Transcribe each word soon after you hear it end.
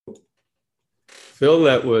Phil,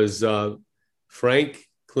 that was Frank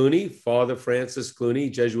Clooney, Father Francis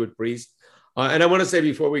Clooney, Jesuit priest. And I want to say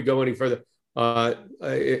before we go any further,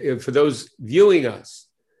 for those viewing us,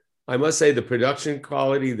 I must say the production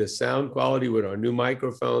quality, the sound quality with our new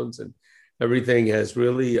microphones and everything has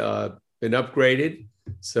really been upgraded.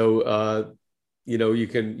 So you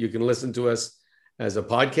can listen to us as a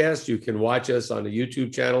podcast. You can watch us on a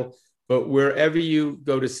YouTube channel. But wherever you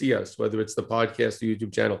go to see us, whether it's the podcast or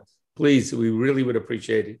YouTube channel, please, we really would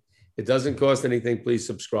appreciate it. It doesn't cost anything. Please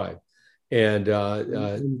subscribe. And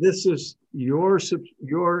this is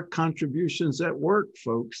your contributions at work,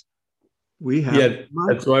 folks. We have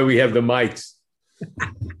that's why we have the mics.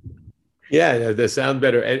 Yeah, they sound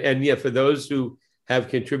better. And yeah, for those who have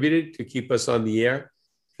contributed to keep us on the air,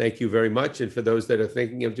 thank you very much. And for those that are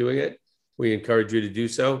thinking of doing it, we encourage you to do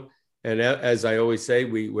so. And as I always say,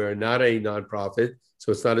 we're not a nonprofit,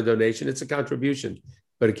 so it's not a donation, it's a contribution,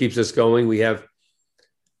 but it keeps us going. We have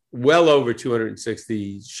well over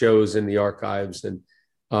 260 shows in the archives and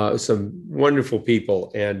some wonderful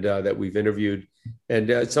people and that we've interviewed.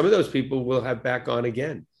 And some of those people we'll have back on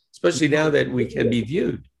again, especially now that we can be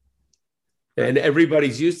viewed. And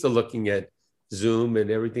everybody's used to looking at Zoom and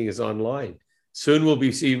everything is online. Soon we'll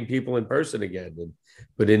be seeing people in person again.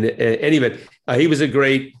 But in any event, he was a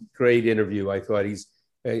great interview. I thought he's,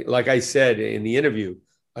 like I said in the interview,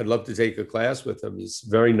 I'd love to take a class with him. He's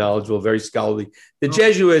very knowledgeable, very scholarly. The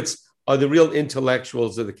Jesuits are the real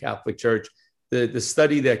intellectuals of the Catholic Church. The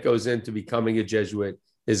study that goes into becoming a Jesuit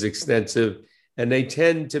is extensive, and they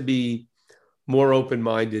tend to be more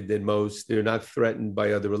open-minded than most. They're not threatened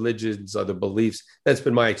by other religions, other beliefs. That's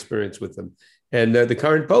been my experience with them. And the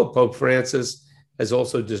current Pope, Pope Francis, has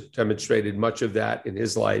also just demonstrated much of that in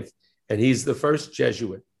his life. And he's the first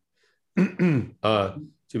Jesuit to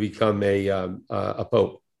become a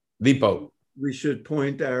Pope, the Pope. We should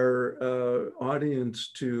point our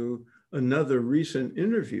audience to another recent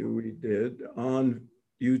interview we did on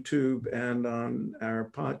YouTube and on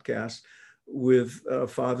our podcast with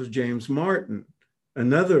Father James Martin,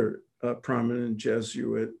 another prominent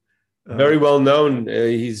Jesuit. Very well known.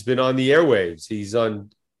 He's been on the airwaves. He's on,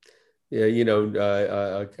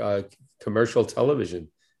 commercial television.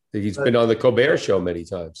 He's been on the Colbert Show many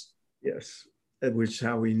times. Yes, which is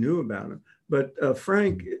how we knew about him. But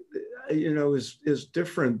Frank, is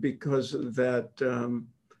different because of that.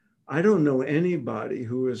 I don't know anybody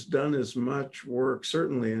who has done as much work,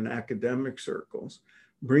 certainly in academic circles,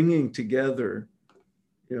 bringing together,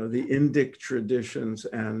 the Indic traditions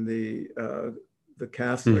and the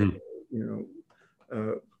Catholic,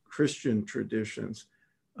 Christian traditions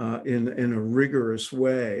in a rigorous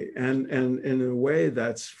way, and in a way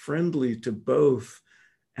that's friendly to both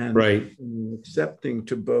and right. Accepting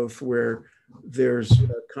to both, where there's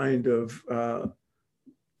a kind of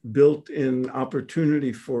built-in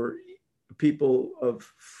opportunity for people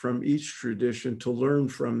from each tradition to learn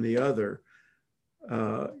from the other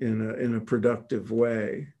in a productive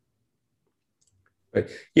way. Right.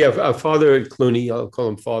 Yeah, Father Clooney, I'll call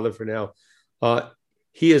him Father for now.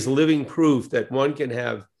 He is living proof that one can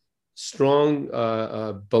have strong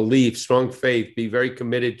belief, strong faith, be very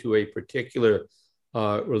committed to a particular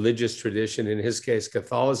religious tradition, in his case,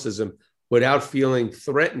 Catholicism, without feeling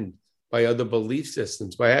threatened by other belief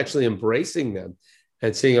systems, by actually embracing them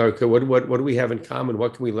and saying, okay, what do we have in common?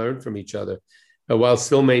 What can we learn from each other, while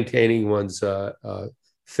still maintaining one's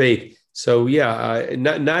faith? So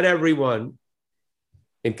not everyone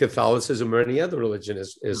in Catholicism or any other religion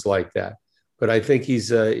is like that. But I think he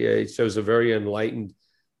shows a very enlightened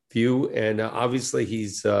view. And obviously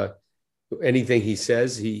he's anything he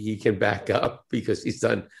says, he can back up, because he's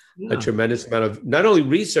done a tremendous amount of not only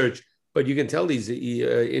research, but you can tell he's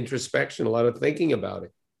introspection, a lot of thinking about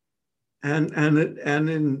it. And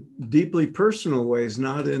in deeply personal ways,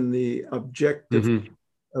 not in the objective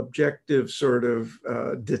sort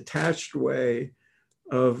of detached way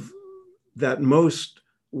of that most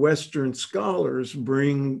Western scholars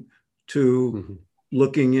bring to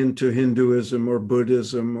looking into Hinduism or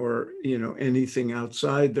Buddhism or anything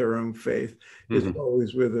outside their own faith. It's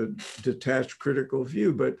always with a detached critical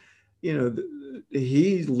view. But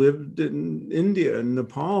he lived in India and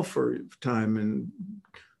Nepal for a time and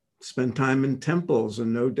spent time in temples,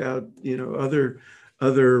 and no doubt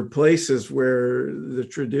other places where the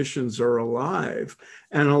traditions are alive,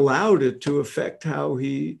 and allowed it to affect how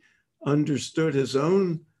he understood his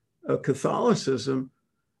own Catholicism,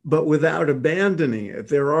 but without abandoning it.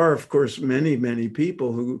 There are, of course, many, many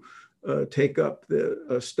people who take up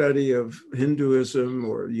the study of Hinduism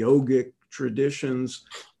or yogic traditions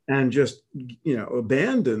and just,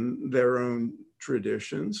 abandon their own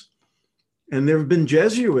traditions. And there have been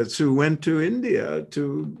Jesuits who went to India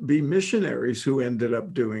to be missionaries who ended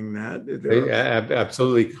up doing that.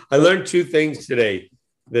 Absolutely. I learned two things today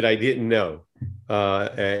that I didn't know.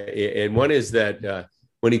 And one is that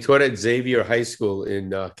when he taught at Xavier High School in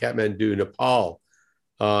Kathmandu, Nepal,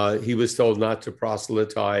 he was told not to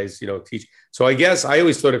proselytize, teach. So I guess I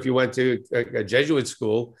always thought if you went to a Jesuit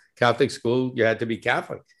school, Catholic school, you had to be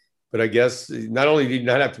Catholic. But I guess not only did you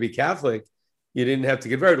not have to be Catholic, you didn't have to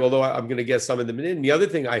convert, although I'm going to guess some of them in. The other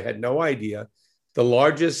thing I had no idea, the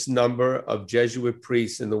largest number of Jesuit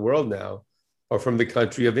priests in the world now are from the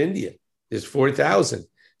country of India. There's 4,000.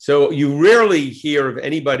 So you rarely hear of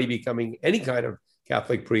anybody becoming any kind of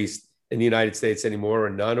Catholic priest in the United States anymore, or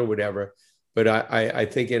nun or whatever. But I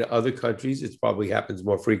think in other countries, it probably happens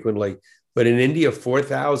more frequently. But in India,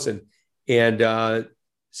 4,000. And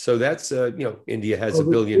so that's, India has a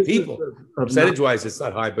billion people. Percentage-wise, it's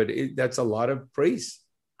not high, but that's a lot of priests.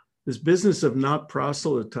 This business of not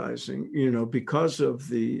proselytizing, because of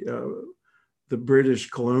the British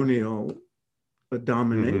colonial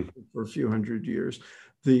domination for a few hundred years,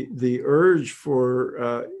 the urge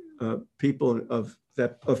for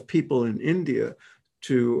people in India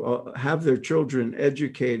to have their children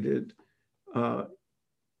educated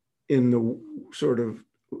in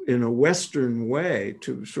a Western way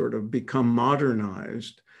to sort of become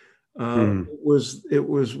modernized. It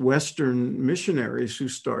was Western missionaries who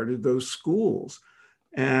started those schools,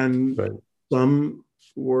 and some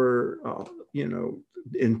were,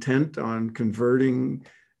 intent on converting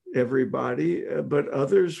everybody, but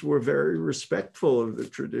others were very respectful of the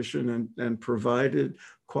tradition and provided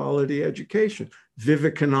quality education.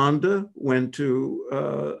 Vivekananda went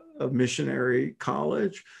to a missionary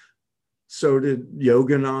college. So did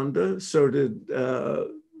Yogananda. So did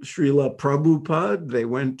Srila Prabhupada. They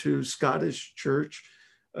went to Scottish Church,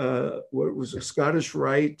 Scottish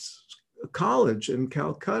Rite College in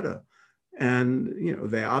Calcutta. And,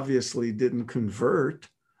 they obviously didn't convert.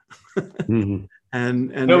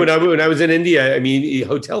 And when I was in India,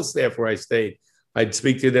 hotel staff where I stayed, I'd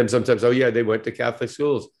speak to them sometimes. Oh yeah, they went to Catholic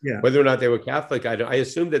schools. Yeah. Whether or not they were Catholic, I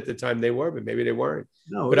assumed at the time they were, but maybe they weren't.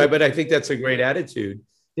 No, but I think that's a great attitude,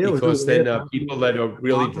 because then people that are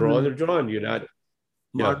really drawn are drawn. You're not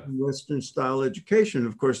modern Western style education.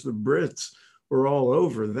 Of course, the Brits were all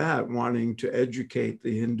over that, wanting to educate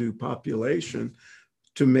the Hindu population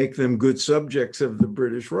to make them good subjects of the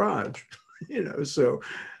British Raj. So.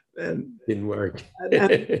 And didn't work.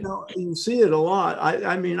 and you see it a lot.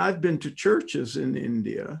 I've been to churches in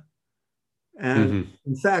India, and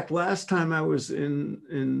in fact, last time I was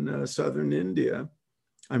in southern India,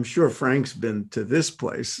 I'm sure Frank's been to this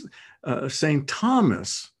place, St.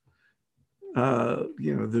 Thomas,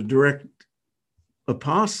 the direct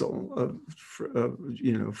apostle of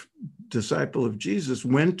disciple of Jesus,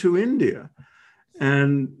 went to India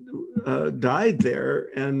and died there,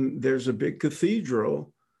 and there's a big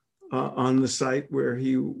cathedral on the site where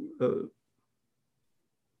he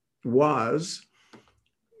was.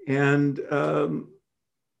 And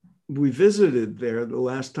we visited there the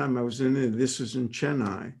last time I was in it. This was in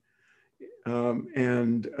Chennai,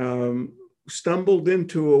 and stumbled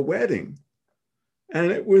into a wedding. And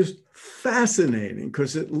it was fascinating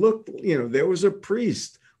because it looked, there was a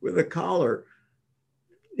priest with a collar,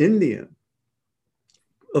 Indian,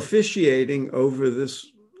 officiating over this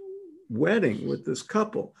wedding with this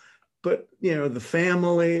couple. But, the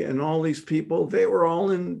family and all these people, they were all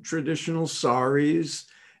in traditional saris,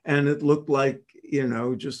 and it looked like,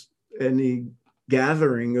 just any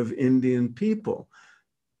gathering of Indian people.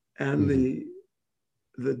 And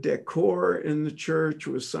the decor in the church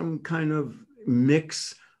was some kind of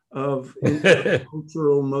mix of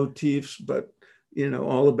cultural motifs, but,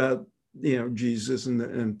 all about, Jesus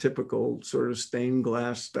and typical sort of stained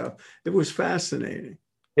glass stuff. It was fascinating.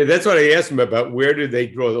 Yeah, that's what I asked him about. Where do they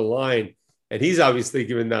draw the line? And he's obviously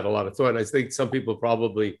given that a lot of thought. And I think some people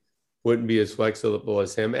probably wouldn't be as flexible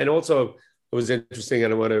as him. And also, it was interesting,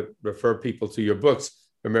 and I want to refer people to your books,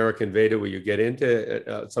 American Veda, where you get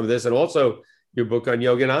into some of this, and also your book on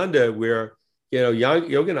Yogananda, where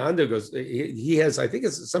Yogananda goes. He has, I think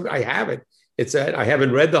it's something, I have it. I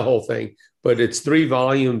haven't read the whole thing, but it's 3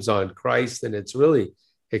 volumes on Christ, and it's really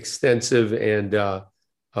extensive and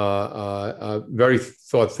very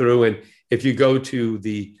thought through. And if you go to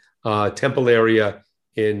the temple area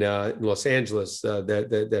in Los Angeles,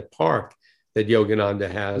 that park that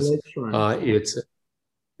Yogananda has, it's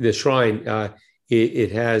the shrine.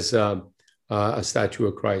 It has a statue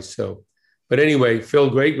of Christ. So, but anyway,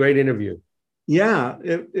 Phil, great interview. Yeah,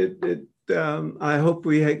 I hope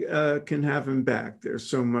we can have him back. There's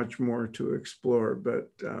so much more to explore, but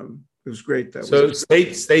it was great.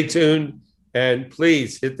 Stay tuned. And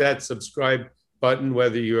please hit that subscribe button,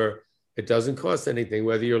 it doesn't cost anything,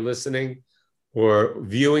 whether you're listening or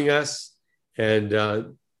viewing us,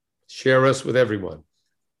 and share us with everyone.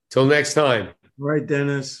 Till next time. All right,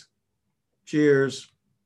 Dennis. Cheers.